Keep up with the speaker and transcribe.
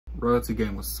Royalty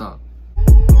Gang, what's up?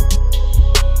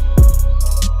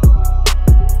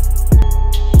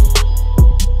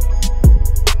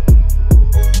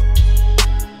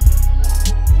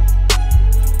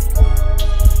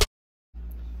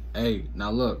 Hey, now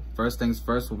look, first things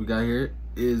first, what we got here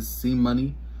is C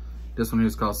Money. This one here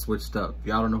is called Switched Up. If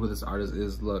y'all don't know who this artist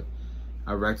is, look,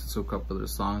 I reacted to a couple of their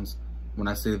songs. When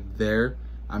I say there,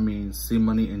 I mean C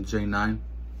Money and J9.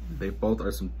 They both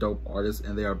are some dope artists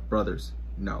and they are brothers,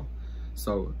 you know.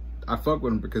 So I fuck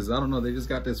with them because I don't know, they just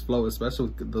got this flow, especially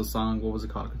with the song, what was it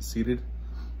called, Conceited?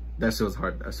 That shit was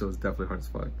hard. That shit was definitely hard as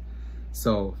fuck.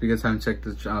 So if you guys haven't checked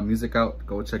this music out,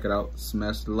 go check it out.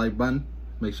 Smash the like button.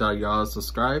 Make sure y'all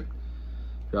subscribe.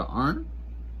 If y'all aren't,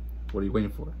 what are you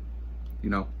waiting for? You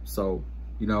know, so,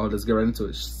 you know, let's get right into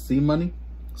it. C Money,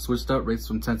 Switched Up, rates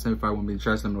from 10 to 10 if I won't be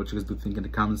trash. Let me know what you guys do think in the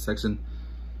comment section.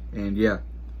 And yeah,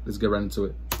 let's get right into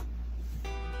it.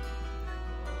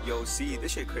 Yo, C,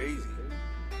 this shit crazy.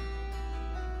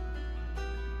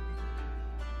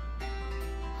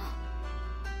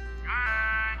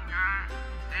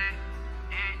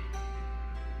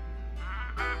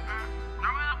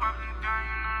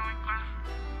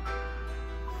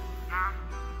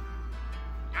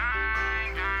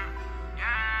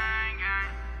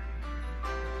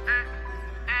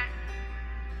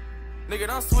 Nigga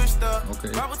done switched up. Okay.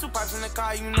 Ride with 2 pipes in the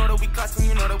car, you know that we cussing,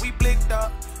 you know that we blicked up.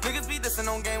 Niggas be dissing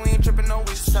on game, we ain't tripping, no,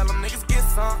 we just tell them niggas get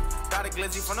some. Got a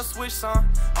glizzy from the switch, son.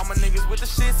 All my niggas with the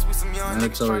shits, we some young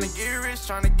niggas tryna get rich,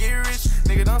 tryna get rich.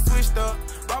 Nigga done switched up.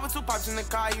 Ride with 2 pipes in the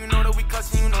car, you know that we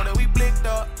cussing, you know that we blicked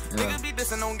up. Niggas be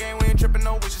dissing on game, we ain't tripping,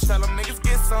 no, we just tell them niggas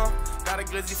get some. Got a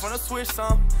glizzy from the switch,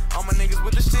 son. All my niggas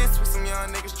with the shits, we some young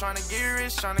niggas tryna get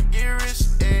rich,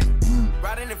 yeah.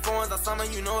 Riding in phones all summer,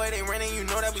 you know it ain't raining, you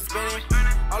know that we spinning.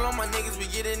 All of my niggas, we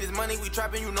getting this money, we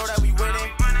trapping, you know that we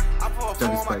winning. I pour a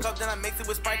phone on my cup, then I mix it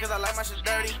with Sprite, cause I like my shit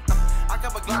dirty. I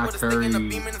cup a Glock with a stick and a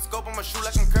beam and a scope on my shoe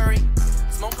like I'm Curry.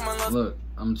 Smoke on my lungs. Look,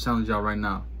 I'm telling y'all right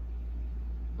now.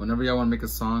 Whenever y'all want to make a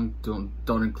song,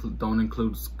 don't include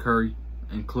Curry,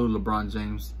 include LeBron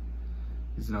James.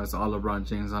 You know, it's all LeBron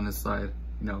James on this side,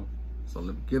 you know. So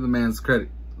give the man's credit.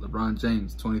 LeBron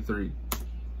James, 23.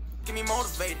 Get me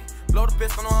motivated. Blow the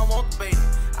pistol, no, I won't debate it.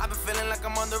 I've been feeling like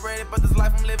I'm underrated, but this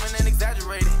life I'm living ain't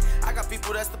exaggerated. I got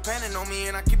people that's depending on me,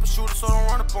 and I keep a shooter so don't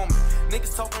run up on me.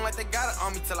 Niggas talking like they got it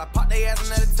on me till I pop their ass and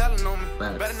let it telling on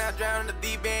me. Better not drown in the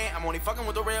deep end. I'm only fucking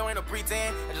with the real, ain't no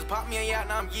pretend. I just pop me a yacht,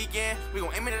 now I'm geeking. We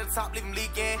gon' aim it at the top, leave them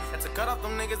leaking. And to cut off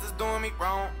them niggas that's doing me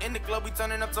wrong. In the club, we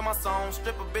turning up to my song.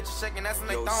 Strip a bitch shaking ass and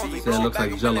they thongs. It looks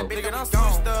like Jello. Nigga done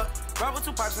switched up. Ride with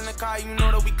 2 pipes in the car, you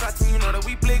know that we cutting, you know that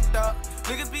we blicked up.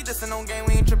 Niggas be dissing on game,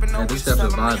 we ain't tripping, no, we just tell them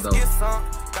niggas get some.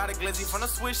 Got a glizzy from the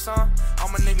switch, son. All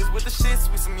my niggas with the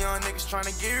shits, we some young niggas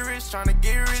tryna get rich,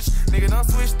 Nigga done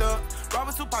switched up. Ride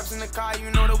with 2 pipes in the car,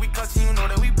 you know that we cutting, you know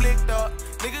that we blicked up.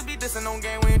 Niggas be dissing on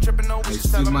game, we ain't tripping, no, we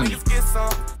just tell them niggas get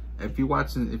some. If you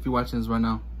watching this right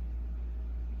now,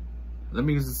 let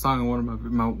me use this song in one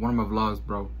of my vlogs,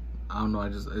 bro. I don't know,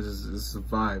 it's a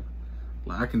vibe.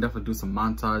 Like, I can definitely do some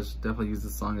montage, definitely use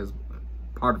this song as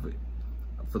part of it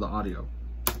for the audio.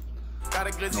 Got a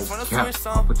glizzy from the cap. switch,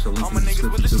 son. I'll put your link All in my the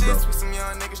niggas with the description too, shits, bro. we some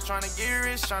young niggas tryna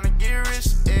get rich,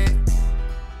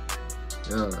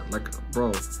 yeah. Yeah, like,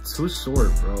 bro, too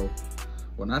short, bro.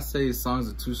 When I say songs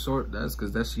are too short, that's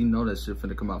because you know that shit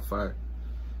finna come out fire.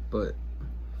 But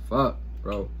fuck,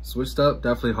 bro, Switched Up,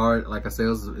 definitely hard. Like I said, it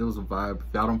was a vibe.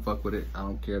 If y'all don't fuck with it, I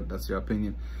don't care. That's your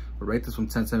opinion. But rate this from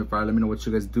 10 to 10 fire. Let me know what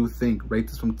you guys do think. Rate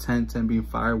this from 10, 10 being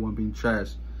fire, 1 being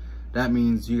trash. That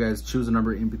means you guys choose a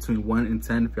number in between 1 and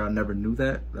 10. If y'all never knew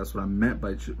that, that's what I meant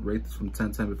by rate this from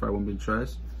 10, 10 being fire, 1 being trash.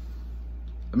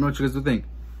 Let me know what you guys do think.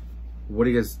 What do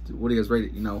you guys rate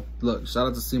it? You know, look, shout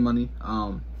out to C Money.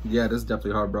 Yeah, this is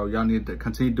definitely hard, bro. Y'all need to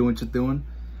continue doing what you're doing.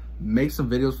 Make some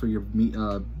videos for your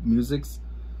musics.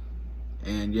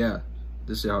 And yeah,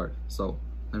 this shit hard. So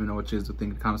let me know what you guys do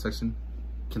think in the comment section.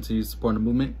 Continue supporting the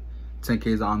movement. 10K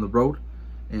is on the road.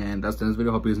 And that's the end of this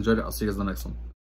video. Hope you guys enjoyed it. I'll see you guys in the next one.